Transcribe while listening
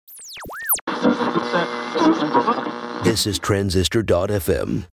This is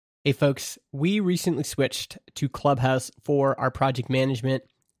Transistor.fm. Hey folks, we recently switched to Clubhouse for our project management,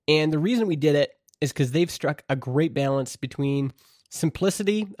 and the reason we did it is because they've struck a great balance between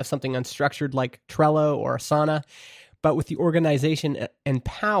simplicity of something unstructured like Trello or Asana, but with the organization and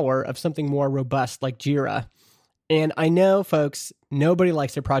power of something more robust like Jira. And I know, folks, nobody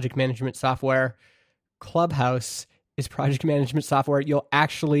likes their project management software. Clubhouse is project management software you'll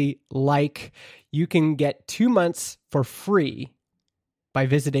actually like. You can get 2 months for free by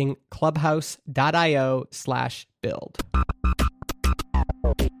visiting clubhouse.io/build.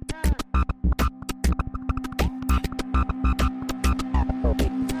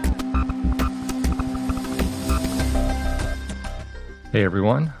 Hey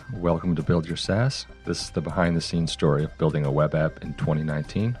everyone, welcome to Build Your SaaS. This is the behind-the-scenes story of building a web app in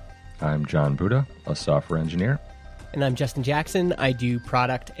 2019. I'm John Buda, a software engineer. And I'm Justin Jackson. I do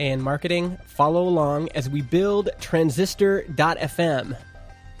product and marketing. Follow along as we build Transistor.fm.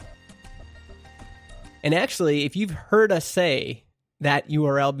 And actually, if you've heard us say that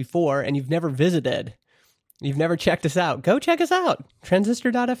URL before and you've never visited, you've never checked us out, go check us out,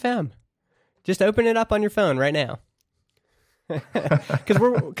 Transistor.fm. Just open it up on your phone right now. Because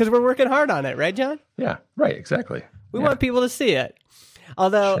we're working hard on it, right, John? Yeah, right, exactly. We want people to see it.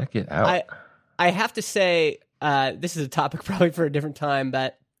 Although, check it out. I have to say, this is a topic probably for a different time,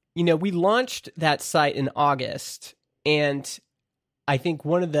 but, we launched that site in August, and I think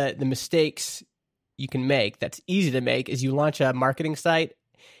one of the mistakes you can make that's easy to make is you launch a marketing site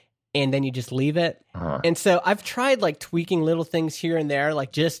and then you just leave it. And so I've tried like tweaking little things here and there,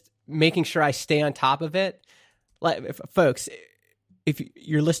 like just making sure I stay on top of it. Like, folks, if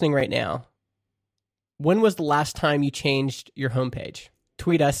you're listening right now, when was the last time you changed your homepage?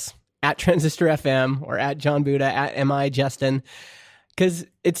 Tweet us at Transistor FM or at John Buda, at MI Justin, because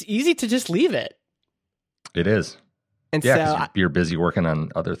it's easy to just leave it. It is. And yeah, so you're busy working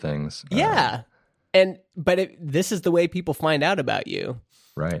on other ththings. Yeah. But this is the way people find out about you.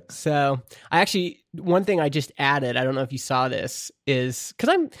 Right. So one thing I just added, I don't know if you saw this, is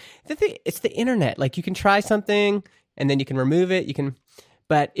because it's the internet. Like you can try something and then you can remove it.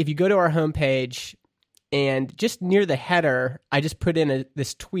 But if you go to our homepage and just near the header, I just put in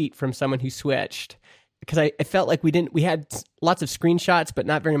this tweet from someone who switched because I felt like we had lots of screenshots, but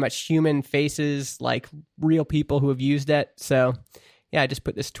not very much human faces, like real people who have used it. So yeah, I just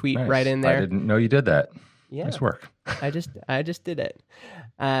put this tweet right in there. I didn't know you did that. Yeah. Nice work. I just did it.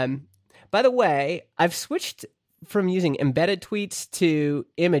 By the way, I've switched from using embedded tweets to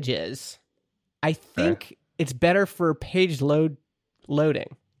images. I think it's better for page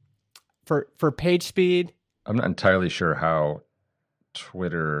loading, for page speed. I'm not entirely sure how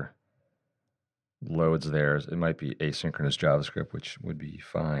Twitter loads theirs. It might be asynchronous JavaScript, which would be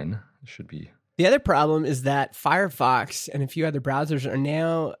fine. It should be. The other problem is that Firefox and a few other browsers are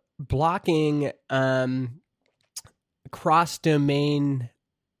now blocking cross-domain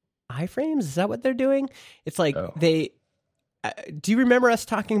iframes. Is that what they're doing? It's like do you remember us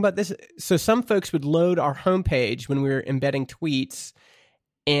talking about this? So some folks would load our homepage when we were embedding tweets,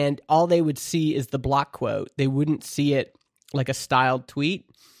 and all they would see is the block quote. They wouldn't see it like a styled tweet.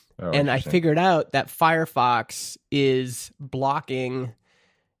 And I figured out that Firefox is blocking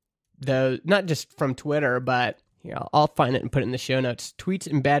not just from Twitter, but I'll find it and put it in the show notes. Tweets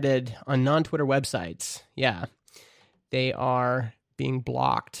embedded on non-Twitter websites. Yeah. They are being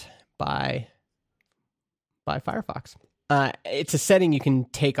blocked by Firefox. It's a setting you can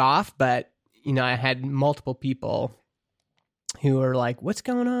take off, but I had multiple people who are like, "What's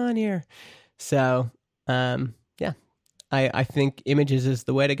going on here?" So, yeah, I think images is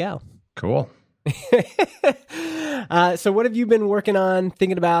the way to go. Cool. So, what have you been working on,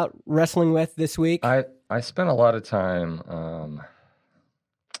 thinking about, wrestling with this week? I spent a lot of time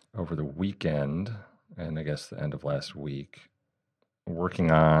over the weekend, and I guess the end of last week,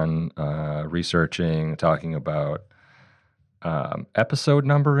 working on researching, talking about episode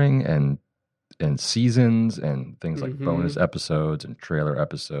numbering and seasons and things like bonus episodes and trailer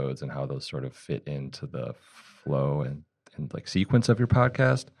episodes and how those sort of fit into the flow and like sequence of your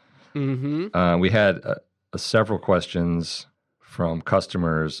podcast. We had several questions from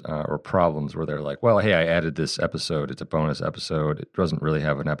customers or problems where they're like, well, hey, I added this episode. It's a bonus episode. It doesn't really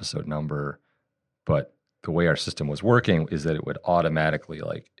have an episode number, but the way our system was working is that it would automatically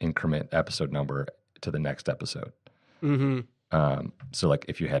like increment episode number to the next episode. So like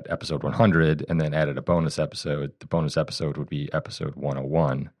if you had episode 100 and then added a bonus episode, the bonus episode would be episode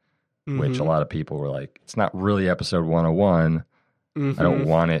 101, which a lot of people were like, it's not really episode 101. I don't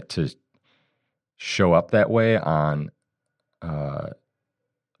want it to show up that way on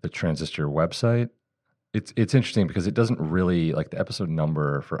the Transistor website. it's interesting because it doesn't really, like, the episode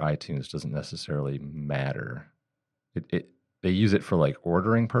number for iTunes doesn't necessarily matter. They use it for like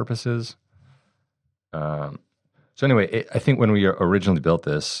ordering purposes. So anyway, I think when we originally built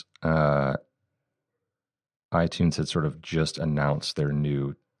this, iTunes had sort of just announced their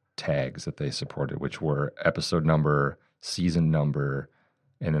new tags that they supported, which were episode number, season number,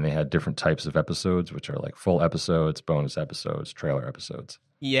 and then they had different types of episodes, which are like full episodes, bonus episodes, trailer episodes.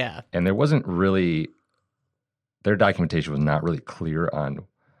 Yeah. And there wasn't really, their documentation was not really clear on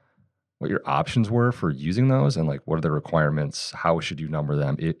what your options were for using those and like what are the requirements, how should you number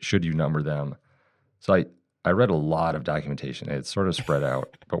them, should you number them. So I read a lot of documentation. It's sort of spread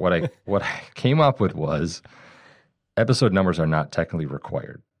out. But what I came up with was episode numbers are not technically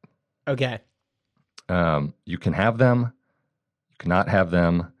required. Okay. You can have them, you cannot have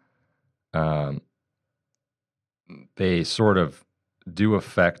them. They sort of do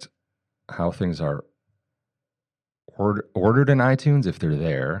affect how things are ordered in iTunes if they're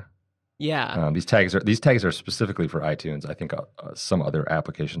there. Yeah. These tags are specifically for iTunes. I think some other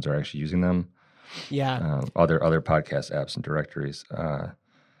applications are actually using them. Yeah. Other podcast apps and directories.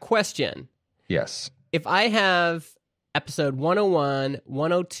 Question. Yes. If I have episode 101,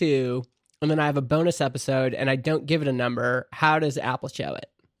 102, and then I have a bonus episode and I don't give it a number, how does Apple show it?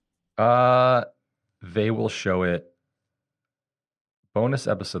 They will show it. Bonus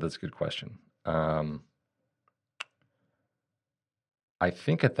episode, that's a good question. I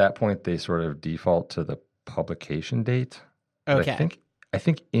think at that point they sort of default to the publication date. But Okay. I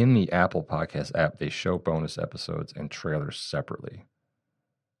think in the Apple Podcast app they show bonus episodes and trailers separately.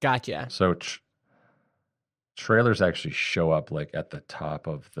 Gotcha. So trailers actually show up like at the top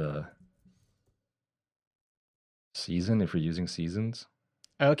of the season if you're using seasons.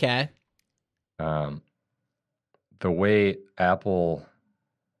 Okay. The way Apple,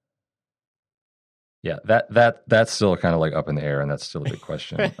 yeah, that's still kind of like up in the air, and that's still a big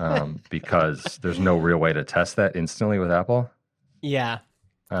question because there's no real way to test that instantly with Apple. Yeah.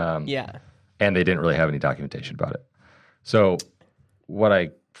 Yeah, and they didn't really have any documentation about it. So what I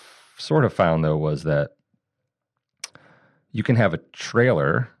sort of found though was that you can have a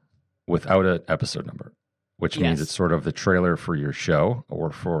trailer without an episode number, which means Yes. it's sort of the trailer for your show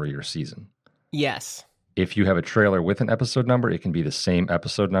or for your season. Yes. If you have a trailer with an episode number, it can be the same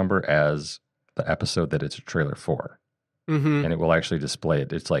episode number as the episode that it's a trailer for. Mm-hmm. And it will actually display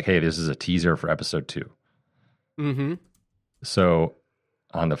it. It's like, hey, this is a teaser for episode 2. Mm-hmm. So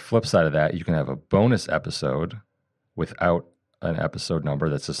on the flip side of that, you can have a bonus episode without an episode number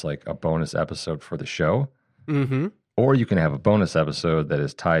that's just like a bonus episode for the show. Mm-hmm. Or you can have a bonus episode that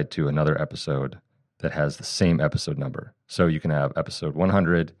is tied to another episode that has the same episode number. So you can have episode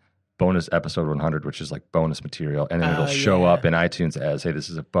 100, bonus episode 100, which is like bonus material, and then it'll show up in iTunes as, hey, this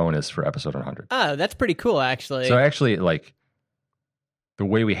is a bonus for episode 100. Oh, that's pretty cool, actually. So actually, like, the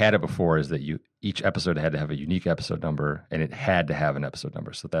way we had it before is that each episode had to have a unique episode number, and it had to have an episode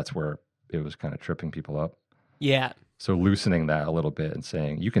number. So that's where it was kind of tripping people up. Yeah. So loosening that a little bit and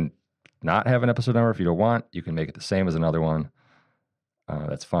saying, you can not have an episode number if you don't want. You can make it the same as another one.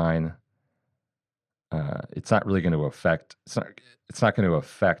 That's fine. It's not really going to affect. It's not going to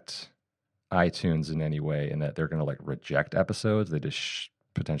affect iTunes in any way, in that they're going to like reject episodes. They just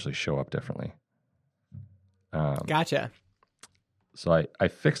potentially show up differently. Gotcha. So I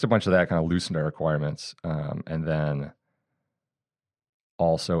fixed a bunch of that, kind of loosened our requirements, and then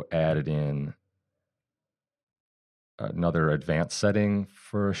also added in another advanced setting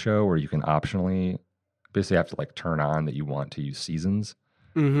for a show where you can optionally basically have to like turn on that you want to use seasons.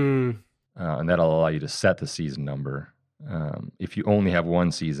 Mm-hmm. And that'll allow you to set the season number. If you only have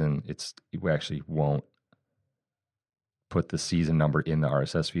one season, you actually won't put the season number in the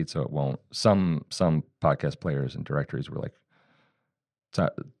RSS feed, so it won't. Some podcast players and directories were like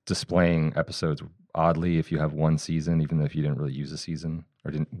displaying episodes oddly if you have one season, even though if you didn't really use a season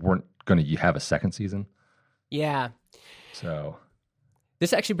or weren't going to have a second season. Yeah. So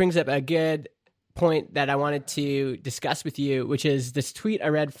this actually brings up a good point that I wanted to discuss with you, which is this tweet I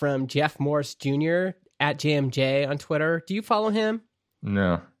read from Jeff Morris Jr. at JMJ on Twitter. Do you follow him?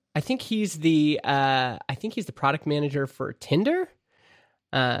 No. I think he's the product manager for Tinder.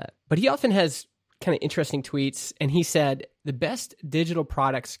 But he often has kind of interesting tweets, and he said the best digital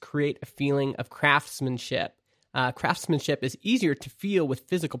products create a feeling of craftsmanship. Craftsmanship is easier to feel with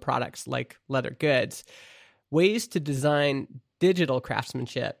physical products like leather goods. Ways to design digital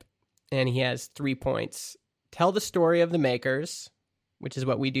craftsmanship. And he has 3 points. Tell the story of the makers, which is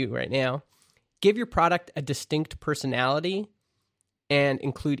what we do right now. Give your product a distinct personality, and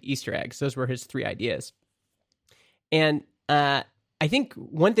include Easter eggs. Those were his 3 ideas. And I think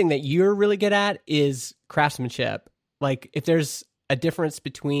one thing that you're really good at is craftsmanship. Like if there's a difference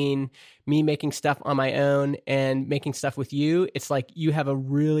between me making stuff on my own and making stuff with you, it's like you have a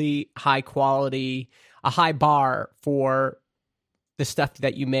really high quality, a high bar for the stuff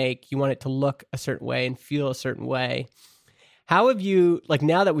that you make. You want it to look a certain way and feel a certain way. How have you, like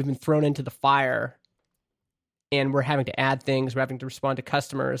now that we've been thrown into the fire and we're having to add things, we're having to respond to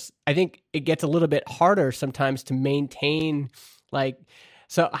customers, I think it gets a little bit harder sometimes to maintain, like,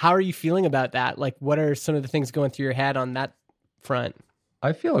 so how are you feeling about that? Like, what are some of the things going through your head on that front?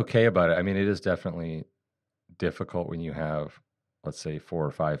 I feel okay about it. I mean, it is definitely difficult when you have, let's say, 4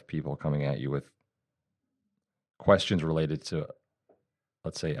 or 5 people coming at you with questions related to,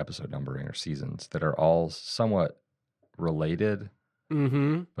 let's say, episode numbering or seasons that are all somewhat related,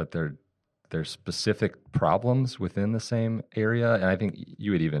 but they're specific problems within the same area. And I think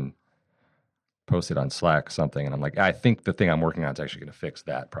you had even posted on Slack something, and I'm like, I think the thing I'm working on is actually going to fix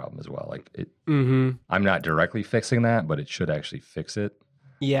that problem as well. Like I'm not directly fixing that, but it should actually fix it.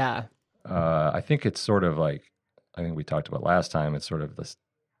 Yeah. I think it's sort of like, I think we talked about last time, it's sort of this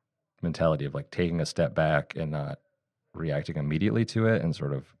mentality of like taking a step back and not reacting immediately to it, and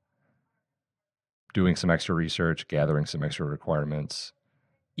sort of doing some extra research, gathering some extra requirements.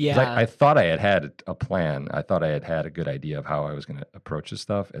 Yeah. I thought I had a plan. I thought I had a good idea of how I was going to approach this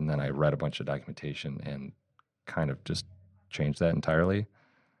stuff. And then I read a bunch of documentation and kind of just changed that entirely.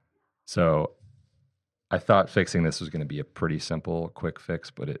 So I thought fixing this was going to be a pretty simple, quick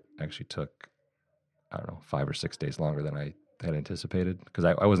fix, but it actually took, I don't know, 5 or 6 days longer than I had anticipated, because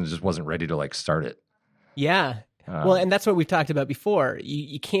I wasn't ready to like start it. Yeah. Well, and that's what we've talked about before.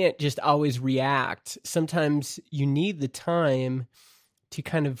 You can't just always react. Sometimes you need the time to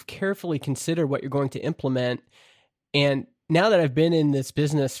kind of carefully consider what you're going to implement. And now that I've been in this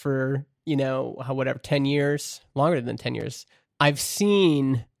business for, 10 years, longer than 10 years, I've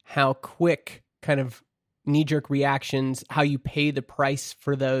seen how quick kind of knee-jerk reactions, how you pay the price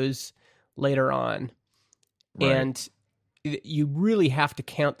for those later on. Right. And you really have to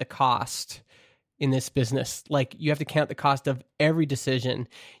count the cost in this business. Like you have to count the cost of every decision.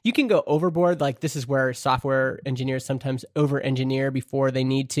 You can go overboard. Like this is where software engineers sometimes over-engineer before they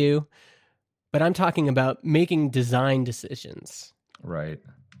need to. But I'm talking about making design decisions. Right.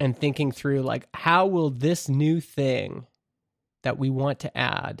 And thinking through like, how will this new thing that we want to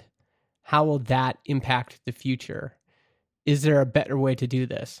add, how will that impact the future? Is there a better way to do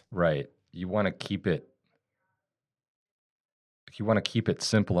this? Right. You want to keep it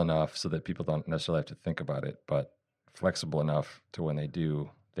simple enough so that people don't necessarily have to think about it, but flexible enough to when they do,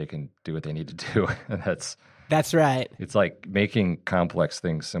 they can do what they need to do. And that's right. It's like making complex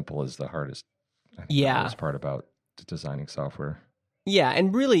things simple is the hardest. I think the hardest part about designing software. Yeah,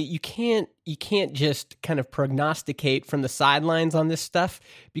 and really you can't just kind of prognosticate from the sidelines on this stuff,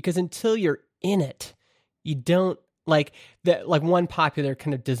 because until you're in it, you don't like one popular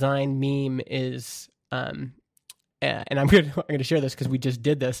kind of design meme is and I'm going to share this because we just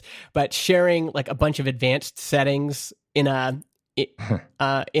did this, but sharing like a bunch of advanced settings in a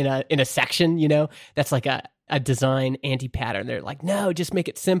section, that's like a design anti-pattern. They're like, no, just make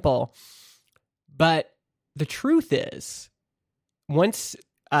it simple. But the truth is, once,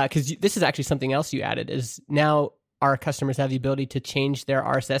 because this is actually something else you added, is now our customers have the ability to change their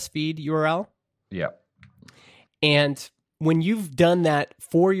RSS feed URL. Yeah. And when you've done that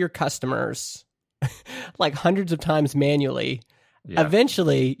for your customers, like hundreds of times manually,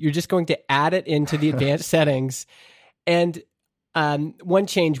 eventually you're just going to add it into the advanced settings. And one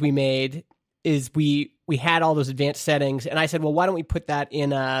change we made is we had all those advanced settings, and I said, well, why don't we put that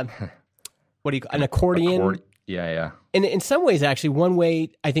in an accordion? Yeah. And in some ways, actually, one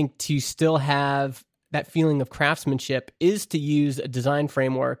way I think to still have that feeling of craftsmanship is to use a design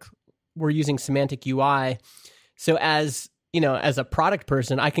framework. We're using Semantic UI. So as a product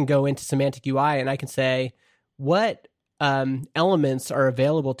person, I can go into Semantic UI and I can say, what elements are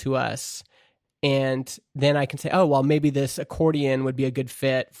available to us? And then I can say, oh, well, maybe this accordion would be a good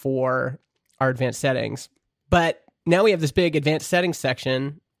fit for our advanced settings. But now we have this big advanced settings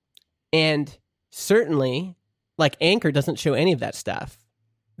section, and certainly, like Anchor doesn't show any of that stuff.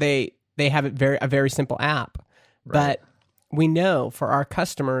 They have a very simple app. Right. But we know for our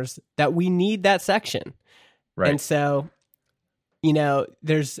customers that we need that section. Right. And so,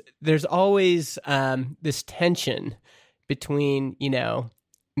 there's always this tension between,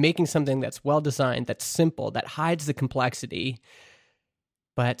 making something that's well designed, that's simple, that hides the complexity.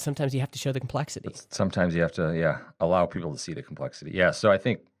 But sometimes you have to show the complexity. Sometimes you have to, allow people to see the complexity. Yeah. So I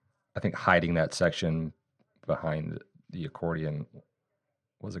think hiding that section behind the accordion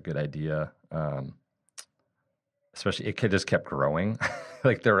was a good idea. especially it just kept growing.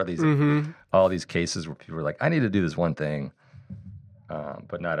 Like there were these all these cases where people were like, I need to do this one thing,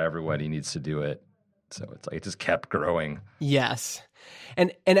 but not everybody needs to do it. So it's like it just kept growing. Yes.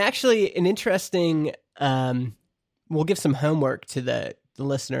 And actually an interesting we'll give some homework to the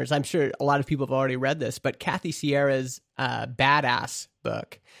listeners. I'm sure a lot of people have already read this, but Kathy Sierra's Badass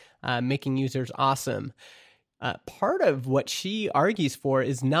book, Making Users Awesome. Part of what she argues for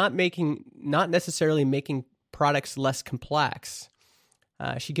is not necessarily making products less complex.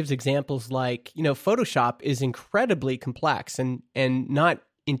 She gives examples like, Photoshop is incredibly complex and not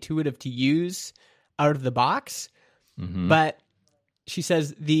intuitive to use out of the box. But she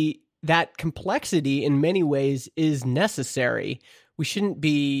says that complexity in many ways is necessary. We shouldn't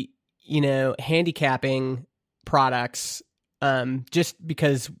be, handicapping products just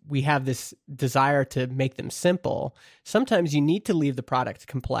because we have this desire to make them simple. Sometimes you need to leave the product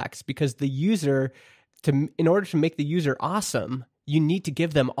complex because the user, in order to make the user awesome, you need to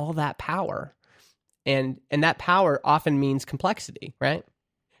give them all that power. And that power often means complexity, right?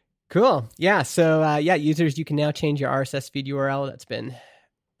 Cool. Yeah. So, users, you can now change your RSS feed URL. That's been...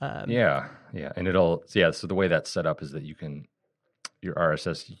 Yeah. And so the way that's set up is that your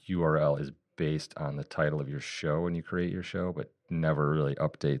RSS URL is based on the title of your show when you create your show, but never really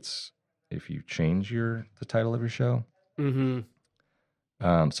updates if you change the title of your show. So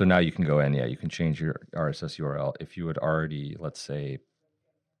now you can go in, you can change your RSS URL. If you had already, let's say,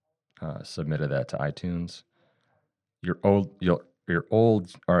 submitted that to iTunes, your old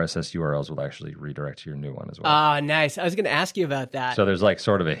RSS URLs will actually redirect to your new one as well. Oh, nice. I was going to ask you about that. So there's like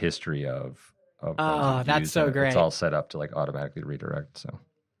sort of a history of oh, that's so great. It's all set up to like automatically redirect. So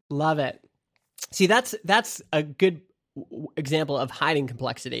love it. See, that's a good example of hiding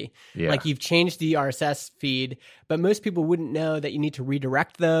complexity. Yeah. Like you've changed the RSS feed, but most people wouldn't know that you need to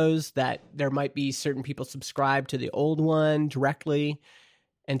redirect those, that there might be certain people subscribed to the old one directly.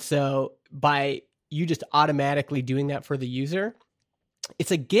 And so by you just automatically doing that for the user,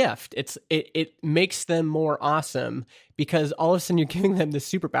 it's a gift. It makes them more awesome because all of a sudden you're giving them the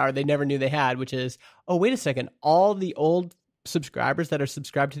superpower they never knew they had, which is, oh, wait a second, all the old subscribers that are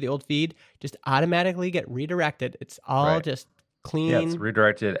subscribed to the old feed just automatically get redirected. It's all just clean. Yeah, it's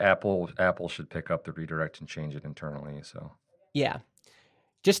redirected. Apple should pick up the redirect and change it internally. So yeah,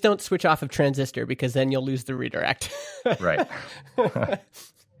 just don't switch off of Transistor because then you'll lose the redirect. Right.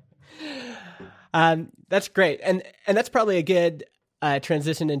 That's great, and that's probably a good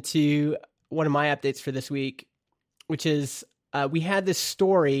transition into one of my updates for this week, which is we had this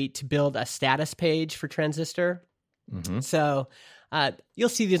story to build a status page for Transistor. So you'll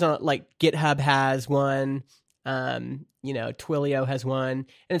see these on like GitHub has one, Twilio has one,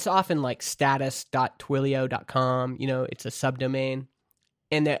 and it's often like status.twilio.com. It's a subdomain,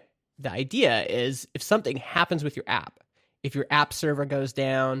 and the idea is if something happens with your app, if your app server goes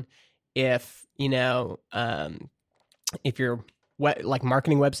down, if your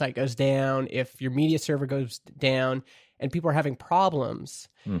marketing website goes down, if your media server goes down, and people are having problems,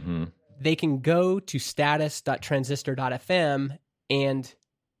 they can go to status.transistor.fm and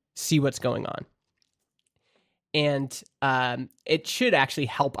see what's going on. And it should actually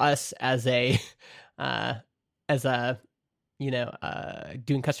help us as doing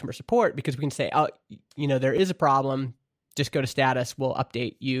customer support, because we can say, oh, there is a problem. Just go to status. We'll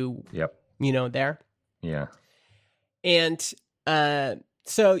update you. Yep. There. Yeah. And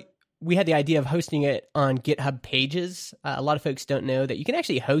so we had the idea of hosting it on GitHub Pages. A lot of folks don't know that you can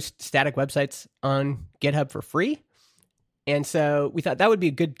actually host static websites on GitHub for free. And so we thought that would be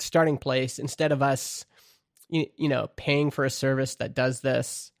a good starting place. Instead of us, paying for a service that does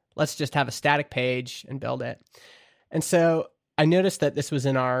this, let's just have a static page and build it. And so I noticed that this was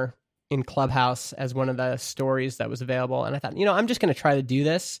in Clubhouse as one of the stories that was available. And I thought, I'm just going to try to do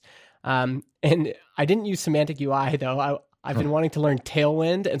this. And I didn't use Semantic UI though. I've been wanting to learn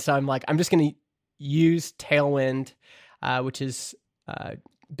Tailwind. And so I'm like, I'm just going to use Tailwind, which is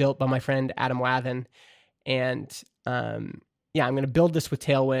built by my friend Adam Wathan. And I'm going to build this with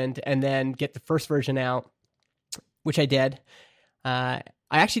Tailwind and then get the first version out, which I did. I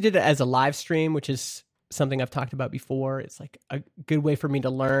actually did it as a live stream, which is something I've talked about before. It's like a good way for me to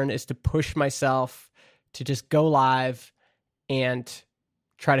learn is to push myself to just go live and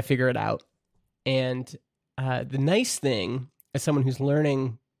try to figure it out. And the nice thing, as someone who's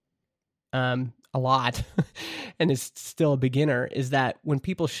learning a lot and is still a beginner, is that when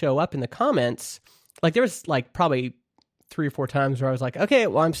people show up in the comments, like there was like probably 3 or 4 times where I was like, okay,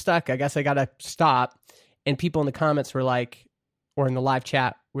 well, I'm stuck. I guess I got to stop. And people in the comments were like, or in the live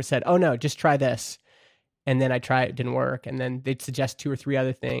chat said, oh no, just try this. and then I try it didn't work, and then they'd suggest 2 or 3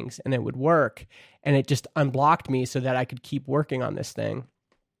 other things, and it would work, and it just unblocked me so that I could keep working on this thing.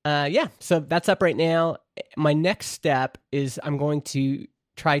 So that's up right now. My next step is I'm going to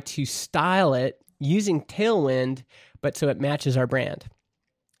try to style it using Tailwind, but so it matches our brand.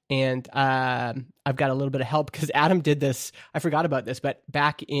 And I've got a little bit of help because Adam did this. I forgot about this, but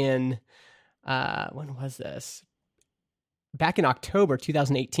back in, when was this? Back in October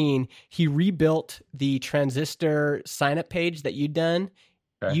 2018, he rebuilt the Transistor sign-up page that you'd done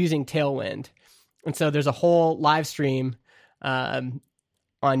using Tailwind. And so there's a whole live stream on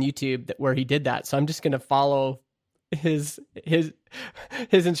YouTube where he did that. So I'm just going to follow his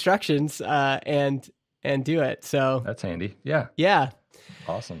instructions and do it. So that's handy. Yeah. Yeah.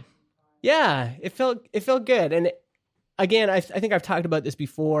 Awesome. Yeah, it felt good. And again, I think I've talked about this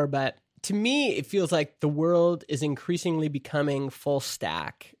before, but to me, it feels like the world is increasingly becoming full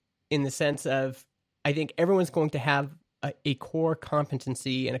stack in the sense of I think everyone's going to have a core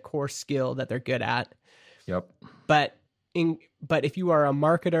competency and a core skill that they're good at. Yep. But if you are a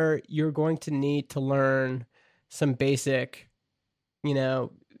marketer, you're going to need to learn some basic,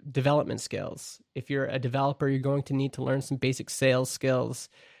 development skills. If you're a developer, you're going to need to learn some basic sales skills.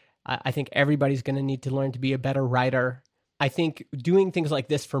 I think everybody's going to need to learn to be a better writer. I think doing things like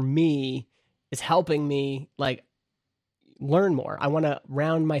this for me is helping me learn more. I want to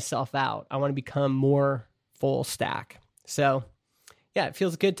round myself out. I want to become more full stack. So yeah, it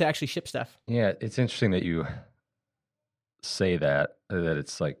feels good to actually ship stuff. Yeah, it's interesting that you say that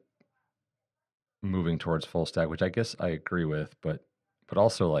it's like moving towards full stack, which I guess I agree with, but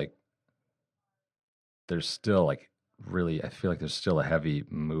also there's still really, I feel like there's still a heavy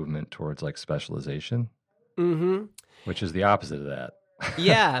movement towards specialization, which is the opposite of that.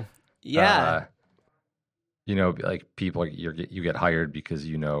 Yeah. Yeah. People, you get hired because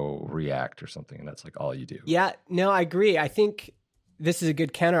React or something, and that's all you do. Yeah, no, I agree. I think this is a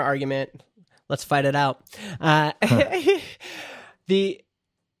good counter argument. Let's fight it out.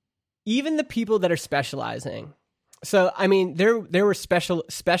 Even the people that are specializing. So, I mean, there were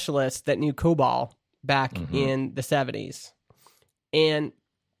specialists that knew COBOL back in the 70s. And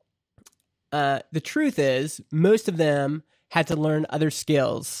the truth is, most of them had to learn other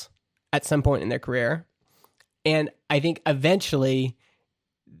skills at some point in their career. And I think eventually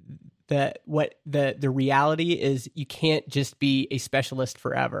the reality is you can't just be a specialist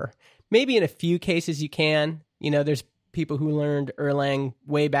forever. Maybe in a few cases you can. There's people who learned Erlang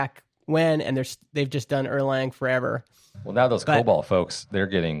way back when, and they've just done Erlang forever. Well, now those COBOL folks, they're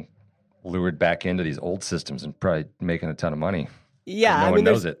getting lured back into these old systems and probably making a ton of money. Yeah, no one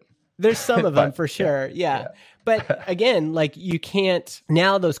knows it. There's some of them for sure. Yeah. But again, you can't,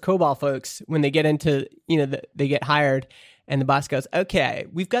 now those COBOL folks, when they get into, they get hired and the boss goes, okay,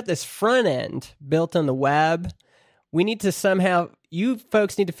 we've got this front end built on the web. We need to somehow, you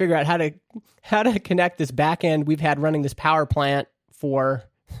folks need to figure out how to connect this back end we've had running this power plant for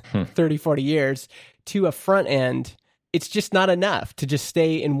 30, 40 years to a front end. It's just not enough to just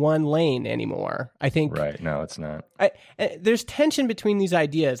stay in one lane anymore. I think. Right. No, it's not. There's tension between these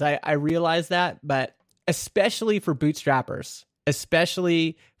ideas. I realize that, but especially for bootstrappers,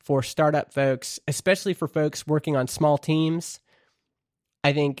 especially for startup folks, especially for folks working on small teams,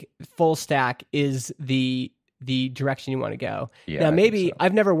 I think full stack is the direction you want to go. Yeah, now, maybe so.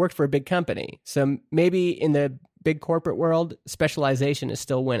 I've never worked for a big company, so maybe in the big corporate world, specialization is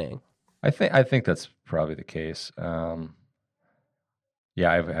still winning. I think that's probably the case. I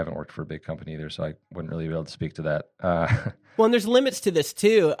haven't worked for a big company either, so I wouldn't really be able to speak to that. Well, and there's limits to this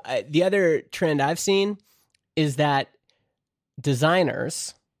too. The other trend I've seen is that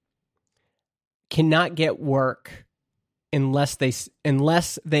designers cannot get work unless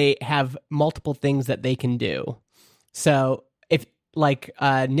they have multiple things that they can do. So if Nick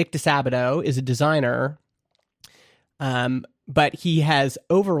DeSabato is a designer, but he has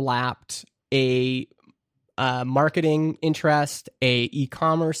overlapped a marketing interest, a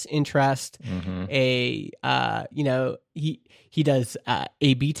e-commerce interest, he does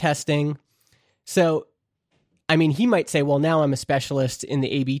A/B testing. So, I mean, he might say, well, now I'm a specialist in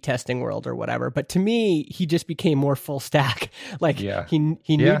the A/B testing world or whatever. But to me, he just became more full stack. He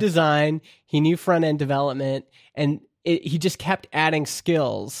knew design, he knew front end development, and he just kept adding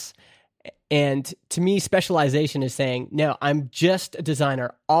skills. And to me, specialization is saying, no, I'm just a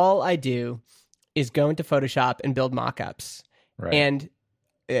designer. All I do is go into Photoshop and build mockups. Right. And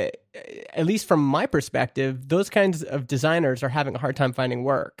at least from my perspective, those kinds of designers are having a hard time finding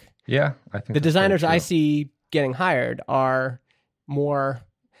work. Yeah, I think the designers I see getting hired are more,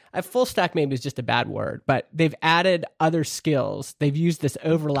 full stack maybe is just a bad word, but they've added other skills. They've used this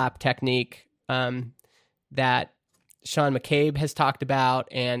overlap technique that Sean McCabe has talked about,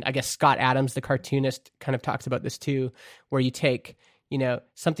 and I guess Scott Adams, the cartoonist, kind of talks about this too, where you take,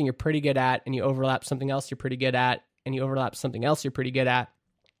 something you're pretty good at and you overlap something else you're pretty good at, and you overlap something else you're pretty good at,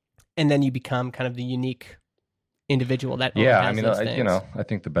 and then you become kind of the unique individual that only has those things. I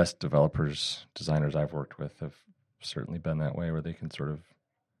think the best developers, designers I've worked with have certainly been that way, where they can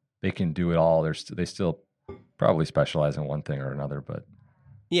do it all. They still probably specialize in one thing or another, but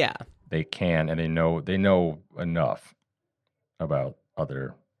yeah, they can, and they know enough about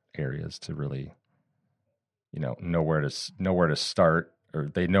other areas to really, know where to start,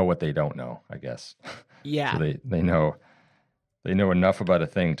 or they know what they don't know, I guess. Yeah. So they know enough about a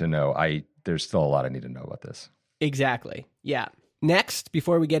thing to know there's still a lot I need to know about this. Exactly. Yeah. Next,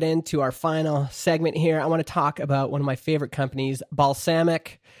 before we get into our final segment here, I want to talk about one of my favorite companies,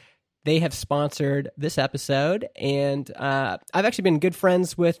 Balsamiq. They have sponsored this episode, and I've actually been good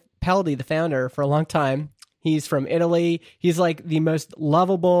friends with Peldi, the founder, for a long time. He's from Italy. He's like the most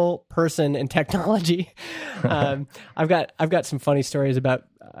lovable person in technology. I've got some funny stories about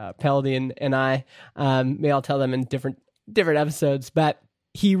Peldi and I. Maybe I'll tell them in different episodes. But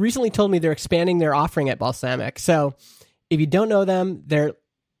he recently told me they're expanding their offering at Balsamiq. So if you don't know them, they're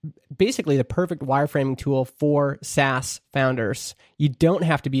basically the perfect wireframing tool for SaaS founders. You don't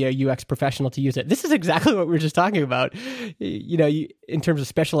have to be a UX professional to use it. This is exactly what we were just talking about. In terms of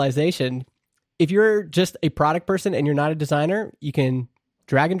specialization, if you're just a product person and you're not a designer, you can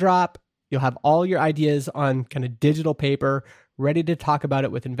drag and drop. You'll have all your ideas on kind of digital paper, ready to talk about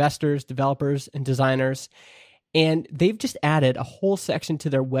it with investors, developers, and designers. And they've just added a whole section to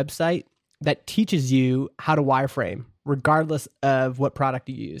their website that teaches you how to wireframe, regardless of what product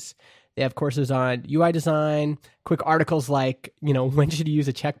you use. They have courses on UI design, quick articles like, when should you use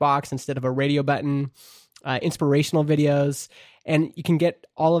a checkbox instead of a radio button, inspirational videos. And you can get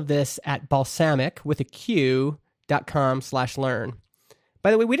all of this at balsamiq.com/learn.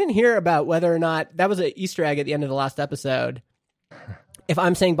 By the way, we didn't hear about whether or not that was an Easter egg at the end of the last episode. If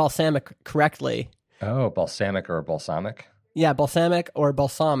I'm saying Balsamiq correctly. Oh, Balsamiq or Balsamiq? Yeah, Balsamiq or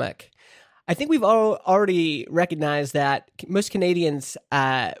Balsamiq. I think we've already recognized that most Canadians,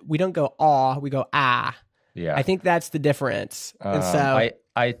 we don't go aw, we go ah. Yeah. I think that's the difference. And so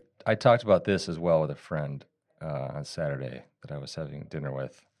I talked about this as well with a friend on Saturday that I was having dinner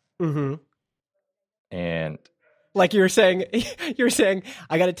with. Mm-hmm. And like you were saying,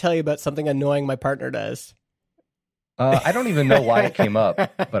 I got to tell you about something annoying my partner does. I don't even know why it came up,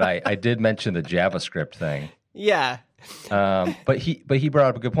 but I did mention the JavaScript thing. Yeah. But he brought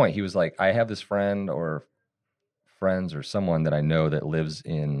up a good point. He was like, I have this friend or friends or someone that I know that lives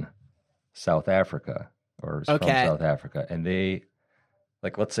in South Africa or is from South Africa. And they,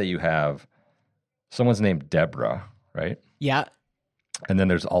 like, let's say you have someone's named Deborah, right? Yeah. And then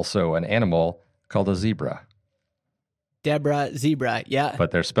there's also an animal called a zebra. Deborah, zebra, yeah.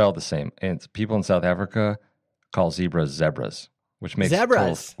 But they're spelled the same. And people in South Africa call zebras zebras, which makes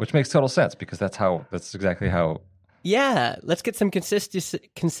total sense because that's exactly how. Yeah, let's get some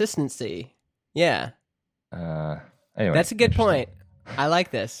consistency. Yeah. Anyway, that's a good point. I like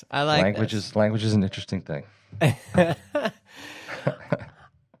this. Language is an interesting thing.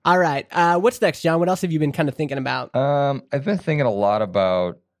 All right. What's next, John? What else have you been kind of thinking about? I've been thinking a lot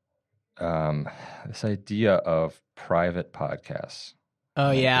about this idea of private podcasts.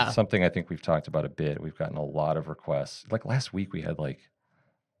 Oh, yeah. It's something I think we've talked about a bit. We've gotten a lot of requests. Like last week, we had like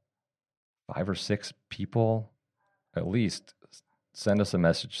 5 or 6 people at least send us a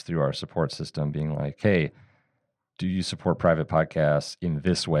message through our support system being like, hey, do you support private podcasts in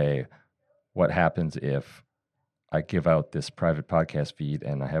this way? What happens if I give out this private podcast feed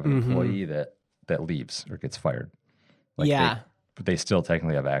and I have an employee that leaves or gets fired? Like they still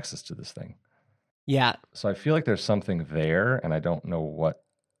technically have access to this thing. Yeah. So I feel like there's something there, and I don't know what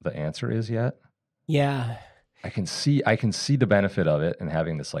the answer is yet. Yeah. I can see the benefit of it and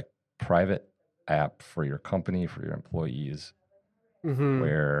having this like private app for your company, for your employees,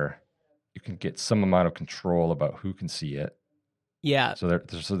 where you can get some amount of control about who can see it. Yeah. So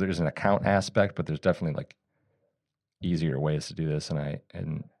there's an account aspect, but there's definitely like easier ways to do this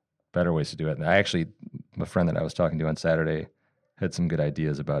and better ways to do it. And I actually, my friend that I was talking to on Saturday had some good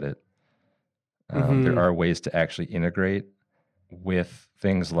ideas about it. There are ways to actually integrate with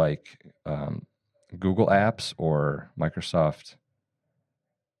things like Google Apps or Microsoft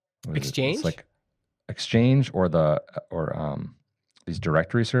Exchange. It's like Exchange or these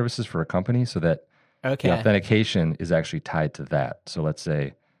directory services for a company, so that the authentication is actually tied to that. So let's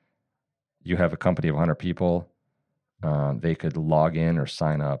say you have a company of 100 people, they could log in or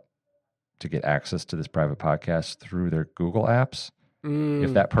sign up to get access to this private podcast through their Google Apps.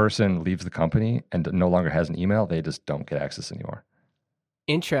 If that person leaves the company and no longer has an email, they just don't get access anymore.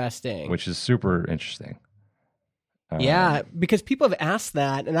 Interesting. Which is super interesting. Yeah, because people have asked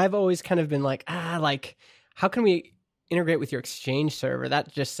that, and I've always kind of been like, how can we integrate with your Exchange server?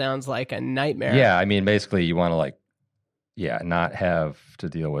 That just sounds like a nightmare. Yeah, I mean, basically, you want to not have to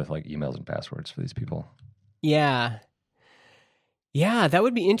deal with like emails and passwords for these people. Yeah, that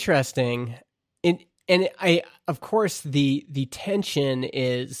would be interesting. And I, of course, the tension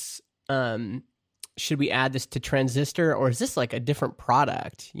is, should we add this to Transistor, or is this like a different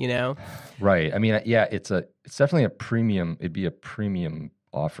product? You know? Right. I mean, yeah, it's definitely a premium. It'd be a premium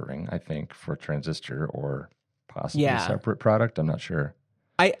offering, I think, for Transistor, or possibly a separate product. I'm not sure.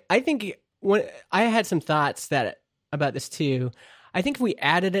 I think when I had some thoughts about this too. I think if we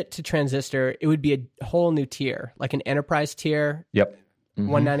added it to Transistor, it would be a whole new tier, like an enterprise tier. Yep. Mm-hmm.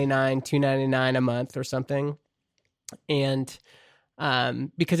 $199, $299 a month or something. And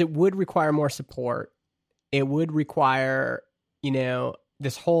because it would require more support, it would require,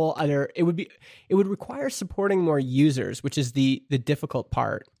 this whole other, it would require supporting more users, which is the difficult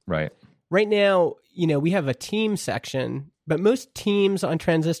part. Right. Right now, we have a team section, but most teams on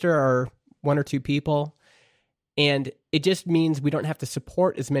Transistor are 1 or 2 people. And it just means we don't have to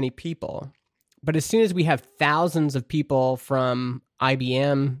support as many people. But as soon as we have thousands of people from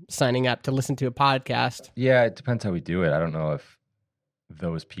IBM signing up to listen to a podcast. Yeah, it depends how we do it. I don't know if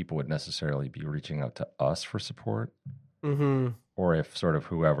those people would necessarily be reaching out to us for support, or if sort of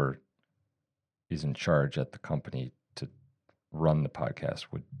whoever is in charge at the company to run the podcast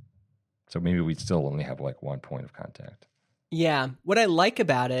would. So maybe we'd still only have like one point of contact. Yeah. What I like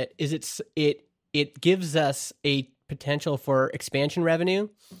about it is it gives us a potential for expansion revenue.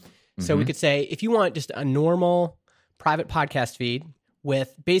 So we could say, if you want just a normal private podcast feed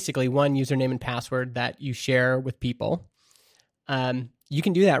with basically one username and password that you share with people, you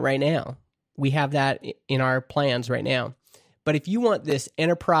can do that right now. We have that in our plans right now. But if you want this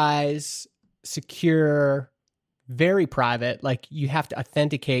enterprise, secure, very private, like you have to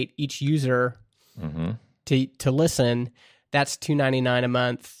authenticate each user to listen, that's $299 a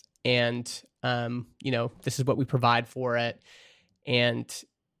month. And, this is what we provide for it. And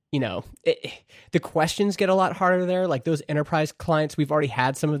the questions get a lot harder there. Like those enterprise clients, we've already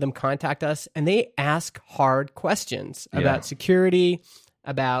had some of them contact us, and they ask hard questions about security,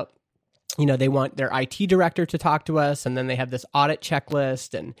 about, they want their IT director to talk to us, and then they have this audit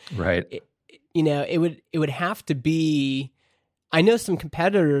checklist, and right. It would have to be. I know some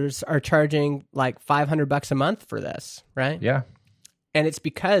competitors are charging like $500 a month for this, right? Yeah, and it's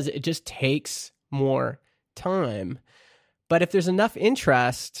because it just takes more time. But if there's enough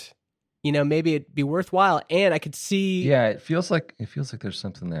interest, maybe it'd be worthwhile. And I could see... Yeah, it feels like there's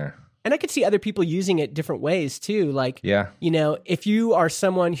something there. And I could see other people using it different ways too. Like, yeah. If you are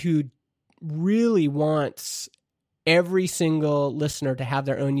someone who really wants every single listener to have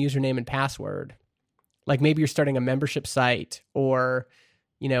their own username and password, like maybe you're starting a membership site or,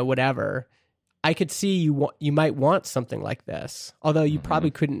 whatever, I could see you might want something like this. Although you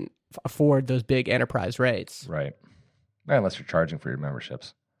probably couldn't afford those big enterprise rates. Right. Unless you're charging for your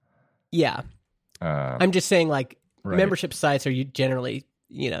memberships. Yeah. I'm just saying, like, membership sites are generally,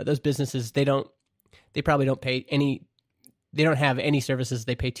 those businesses, they probably don't pay they don't have any services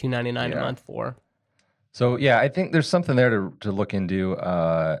they pay $299 a month for. So, yeah, I think there's something there to look into,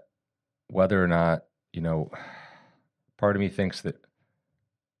 whether or not, part of me thinks that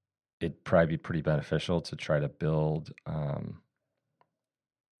it'd probably be pretty beneficial to try to build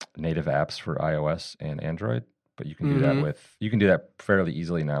native apps for iOS and Android. But you can do that you can do that fairly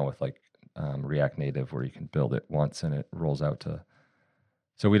easily now with like React Native, where you can build it once and it rolls out to.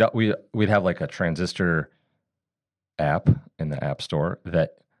 So we'd have like a Transistor app in the App Store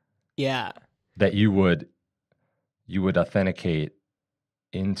that you would authenticate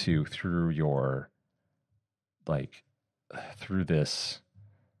into through your through this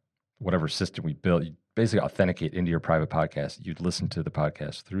whatever system we built. You basically authenticate into your private podcast. You'd listen to the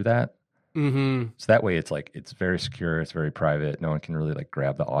podcast through that. So that way it's very secure, it's very private, no one can really like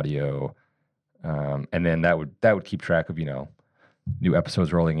grab the audio, and then that would keep track of new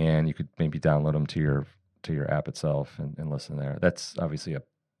episodes rolling in. You could maybe download them to your app itself and listen there. That's obviously a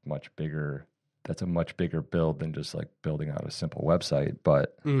much bigger build than just like building out a simple website,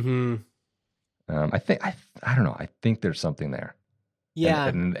 but I don't know, I think there's something there. Yeah.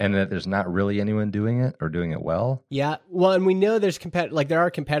 And that there's not really anyone doing it or doing it well. Yeah. Well, and we know there's there are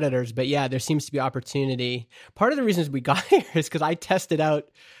competitors, but yeah, there seems to be opportunity. Part of the reasons we got here is because I tested out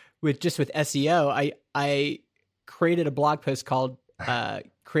with SEO. I created a blog post called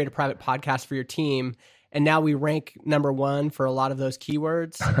Create a Private Podcast for Your Team. And now we rank number one for a lot of those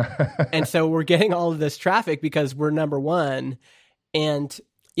keywords. And so we're getting all of this traffic because we're number one. And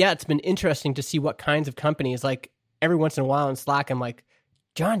yeah, it's been interesting to see what kinds of companies, like every once in a while in Slack, I'm like,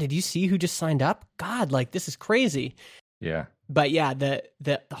 John, did you see who just signed up? God, like this is crazy. Yeah. But yeah,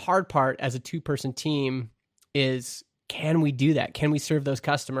 the hard part as a 2-person team is, can we do that? Can we serve those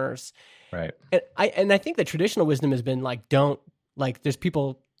customers? Right. And I think the traditional wisdom has been like, there's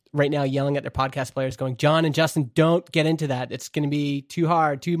people right now yelling at their podcast players going, John and Justin, don't get into that. It's going to be too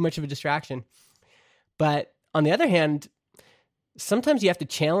hard, too much of a distraction. But on the other hand, sometimes you have to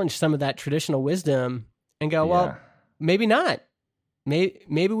challenge some of that traditional wisdom and go, well, maybe not.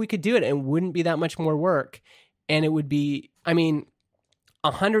 Maybe we could do it and it wouldn't be that much more work. And it would be,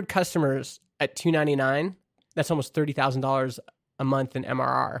 100 customers at $299, that's almost $30,000 a month in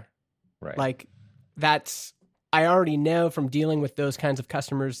MRR. Right. Like I already know from dealing with those kinds of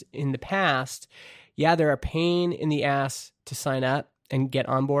customers in the past, yeah, they're a pain in the ass to sign up and get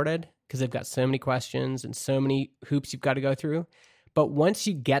onboarded because they've got so many questions and so many hoops you've got to go through. But once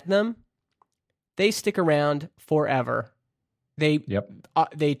you get them, they stick around forever. They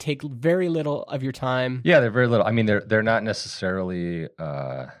take very little of your time. Yeah, they're very little. I mean, they're not necessarily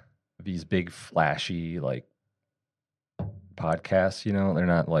these big flashy like podcasts. You know, they're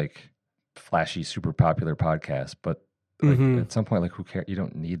not like flashy, super popular podcasts. But like, at some point, like, who cares? You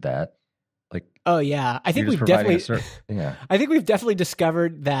don't need that. Like, oh yeah, I think we've definitely. I think we've definitely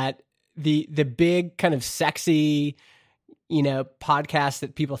discovered that the big kind of sexy, podcasts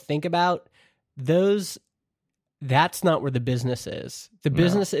that people think about, that's not where the business is. The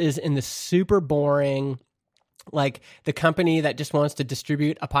business is in the super boring, like the company that just wants to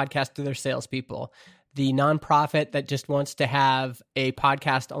distribute a podcast to their salespeople, the nonprofit that just wants to have a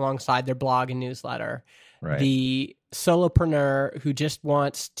podcast alongside their blog and newsletter, right. The solopreneur who just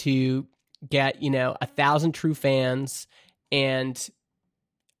wants to get, 1,000 true fans and,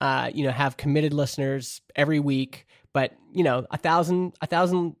 have committed listeners every week, but 1,000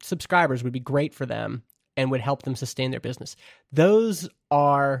 subscribers would be great for them and would help them sustain their business. Those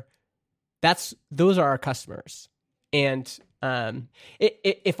are our customers. And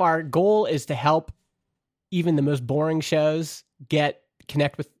if our goal is to help even the most boring shows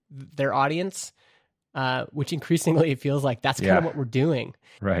connect with their audience, which increasingly it feels like that's kind of what we're doing.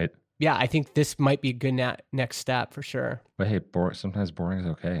 Right. Yeah, I think this might be a good next step for sure. But hey, sometimes boring is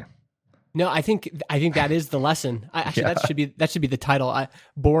okay. No, I think that is the lesson. Actually, that should be the title.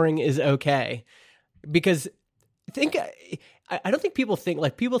 Boring is okay. Because I don't think people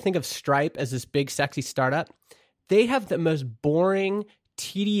think of Stripe as this big sexy startup. They have the most boring,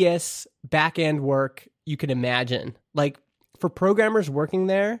 tedious back-end work you can imagine. Like for programmers working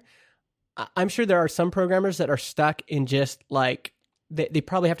there, I'm sure there are some programmers that are stuck in just like they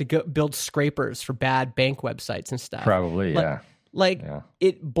probably have to go build scrapers for bad bank websites and stuff. Probably, yeah.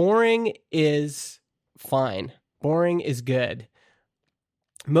 Boring is fine. Boring is good.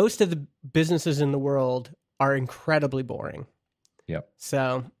 Most of the businesses in the world are incredibly boring. Yep.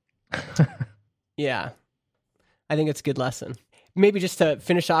 So, yeah, I think it's a good lesson. Maybe just to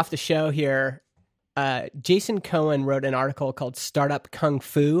finish off the show here, Jason Cohen wrote an article called Startup Kung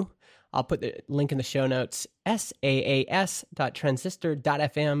Fu. I'll put the link in the show notes,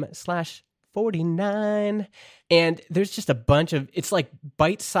 saas.transistor.fm/49. And there's just a bunch of, it's like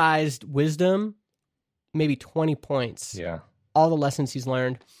bite-sized wisdom, maybe 20 points. Yeah. All the lessons he's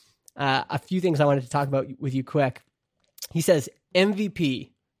learned. A few things I wanted to talk about with you quick. He says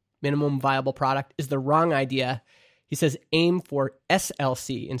MVP, minimum viable product, is the wrong idea. He says aim for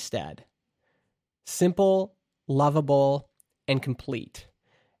SLC instead. Simple, lovable, and complete.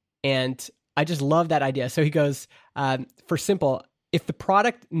 And I just love that idea. So he goes, for simple, if the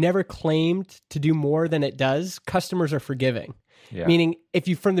product never claimed to do more than it does, customers are forgiving. Yeah. Meaning if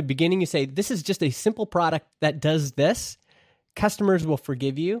you, from the beginning, you say, this is just a simple product that does this, customers will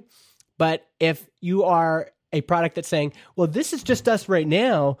forgive you. But if you are a product that's saying, well, this is just us right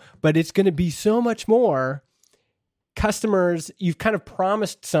now, but it's going to be so much more, customers, you've kind of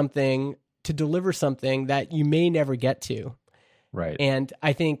promised something to deliver something that you may never get to. Right. And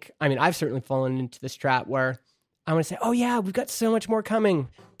I think, I've certainly fallen into this trap where I want to say, oh yeah, we've got so much more coming.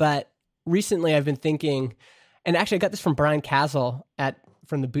 But recently I've been thinking, and actually I got this from Brian Casel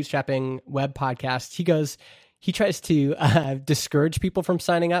from the Bootstrapping Web podcast. He tries to discourage people from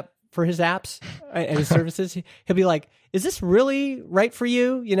signing up for his apps and his services. He'll be like, is this really right for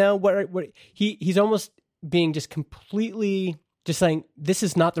you? He's almost being just completely just saying, this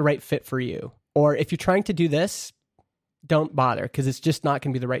is not the right fit for you. Or if you're trying to do this, don't bother because it's just not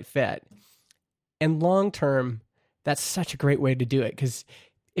going to be the right fit. And long term, that's such a great way to do it because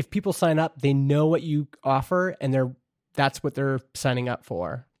if people sign up, they know what you offer, and that's what they're signing up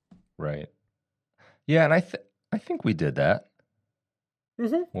for. Right. Yeah, and I think we did that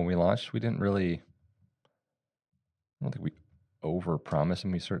Mm-hmm. when we launched. We didn't really. I don't think we over-promised,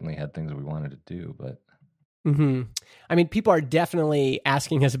 and we certainly had things we wanted to do, but. Mm-hmm. I mean, people are definitely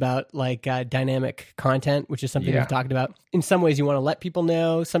asking us about like dynamic content, which is something we've talked about. In some ways, you want to let people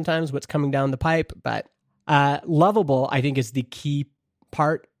know sometimes what's coming down the pipe, but lovable, I think, is the key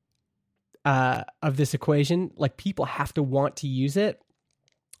part of this equation. Like, people have to want to use it,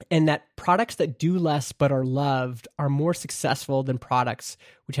 and that products that do less but are loved are more successful than products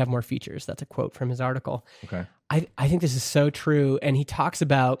which have more features. That's a quote from his article. Okay. I think this is so true, and he talks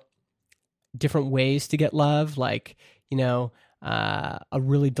about different ways to get love, like, a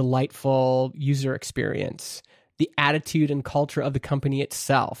really delightful user experience, the attitude and culture of the company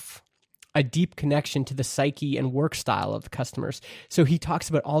itself, a deep connection to the psyche and work style of the customers. So he talks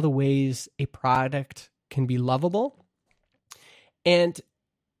about all the ways a product can be lovable. And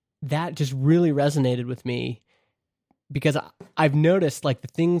that just really resonated with me, because I've noticed like the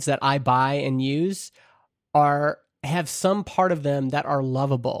things that I buy and use have some part of them that are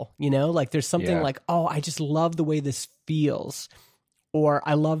lovable, like there's something like, oh, I just love the way this feels, or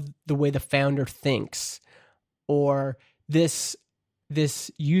I love the way the founder thinks, or this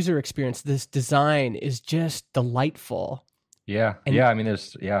user experience, this design is just delightful. Yeah. And I mean,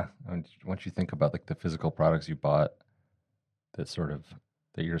 once you think about like the physical products you bought, that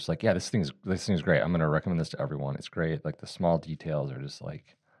you're just like, yeah, this thing's great. I'm going to recommend this to everyone. It's great. Like the small details are just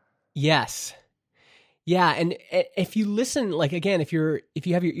like, yes. Yeah, and if you listen, like, again, if you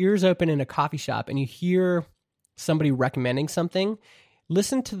have your ears open in a coffee shop and you hear somebody recommending something,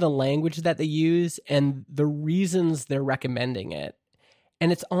 listen to the language that they use and the reasons they're recommending it.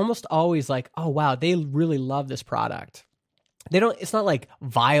 And it's almost always like, oh, wow, they really love this product. It's not like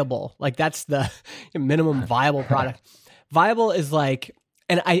viable, like that's the minimum viable product. Viable is like,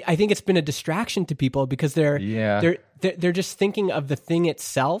 and I think it's been a distraction to people because they're just thinking of the thing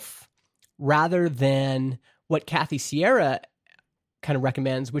itself, rather than what Kathy Sierra kind of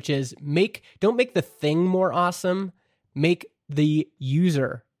recommends, which is don't make the thing more awesome, make the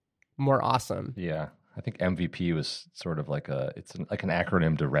user more awesome. Yeah, I think MVP was sort of like it's like an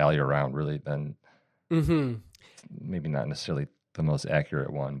acronym to rally around, really. Then maybe not necessarily the most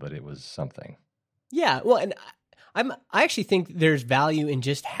accurate one, but it was something. Yeah, well, and I actually think there's value in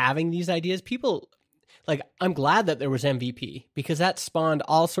just having these ideas. People. Like, I'm glad that there was MVP, because that spawned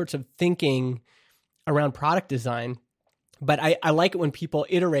all sorts of thinking around product design. But I like it when people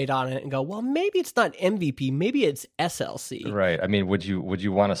iterate on it and go, well, maybe it's not MVP, maybe it's SLC. Right. I mean, would you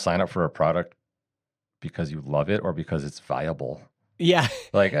want to sign up for a product because you love it or because it's viable? Yeah.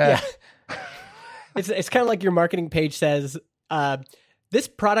 Like, yeah. It's kind of like your marketing page says, this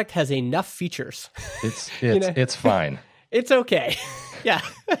product has enough features. It's fine. It's okay. Yeah.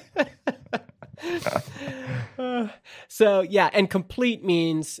 So yeah, and complete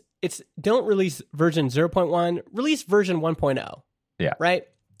means don't release version 0.1, release version 1.0. Yeah. Right?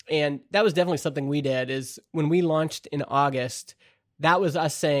 And that was definitely something we did, is when we launched in August, that was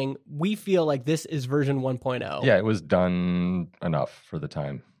us saying, we feel like this is version 1.0. Yeah, it was done enough for the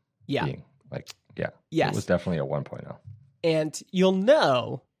time being. Like, yeah. Yes. It was definitely a 1.0. And you'll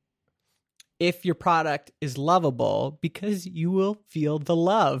know if your product is lovable because you will feel the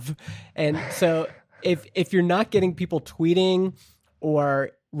love. And so if you're not getting people tweeting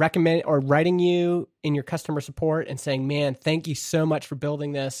or recommend or writing you in your customer support and saying, man, thank you so much for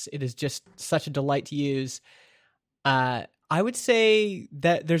building this, it is just such a delight to use, I would say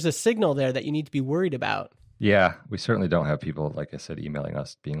that there's a signal there that you need to be worried about. Yeah, we certainly don't have people, like I said, emailing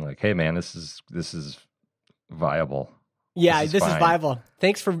us being like, hey man, this is viable. Yeah, this is viable.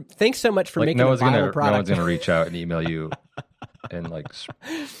 Thanks so much for like, making a viable product. No one's gonna reach out and email you and like,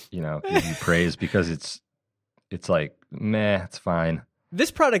 give you praise because it's like, meh, it's fine. This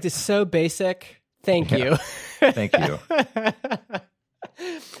product is so basic. Thank you. Thank you.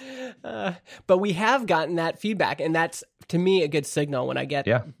 But we have gotten that feedback, and that's, to me, a good signal when I get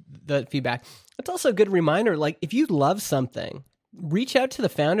the feedback. It's also a good reminder, like, if you love something, reach out to the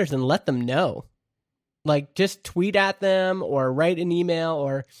founders and let them know. Like, just tweet at them or write an email,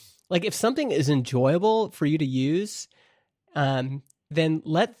 or like, if something is enjoyable for you to use, then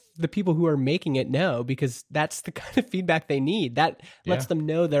let the people who are making it know, because that's the kind of feedback they need. That lets them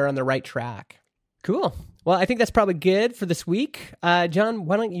know they're on the right track. Cool. Well, I think that's probably good for this week. John,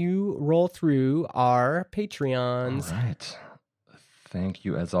 why don't you roll through our Patreons? All right. Thank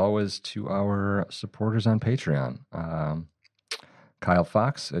you, as always, to our supporters on Patreon. Kyle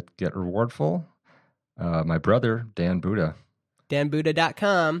Fox at Get Rewardful. My brother, Dan Buddha.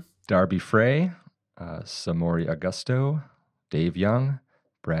 danbuda.com. Darby Frey, Samori Augusto, Dave Young,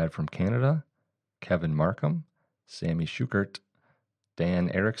 Brad from Canada, Kevin Markham, Sammy Schukert,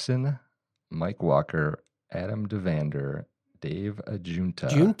 Dan Erickson, Mike Walker, Adam Devander, Dave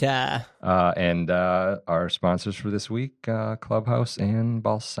Junta. And our sponsors for this week, Clubhouse and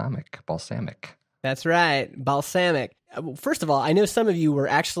Balsamic. That's right, Balsamic. First of all, I know some of you were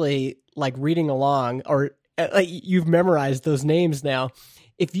actually like reading along, or you've memorized those names now.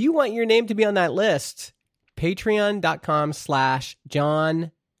 If you want your name to be on that list,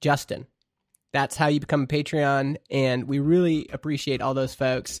 patreon.com/John Justin. That's how you become a Patreon, and we really appreciate all those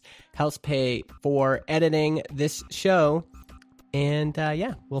folks. Helps pay for editing this show. And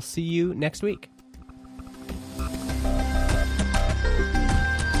yeah, we'll see you next week.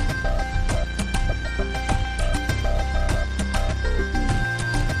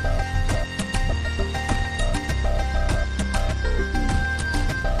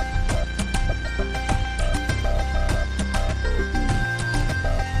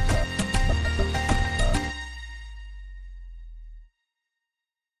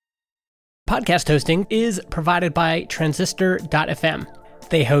 Podcast hosting is provided by Transistor.fm.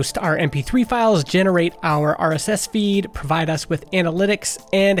 They host our MP3 files, generate our RSS feed, provide us with analytics,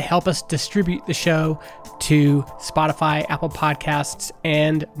 and help us distribute the show to Spotify, Apple Podcasts,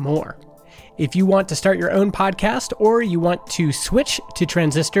 and more. If you want to start your own podcast or you want to switch to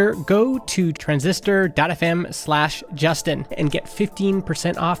Transistor, go to transistor.fm/Justin and get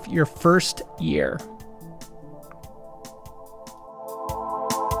 15% off your first year.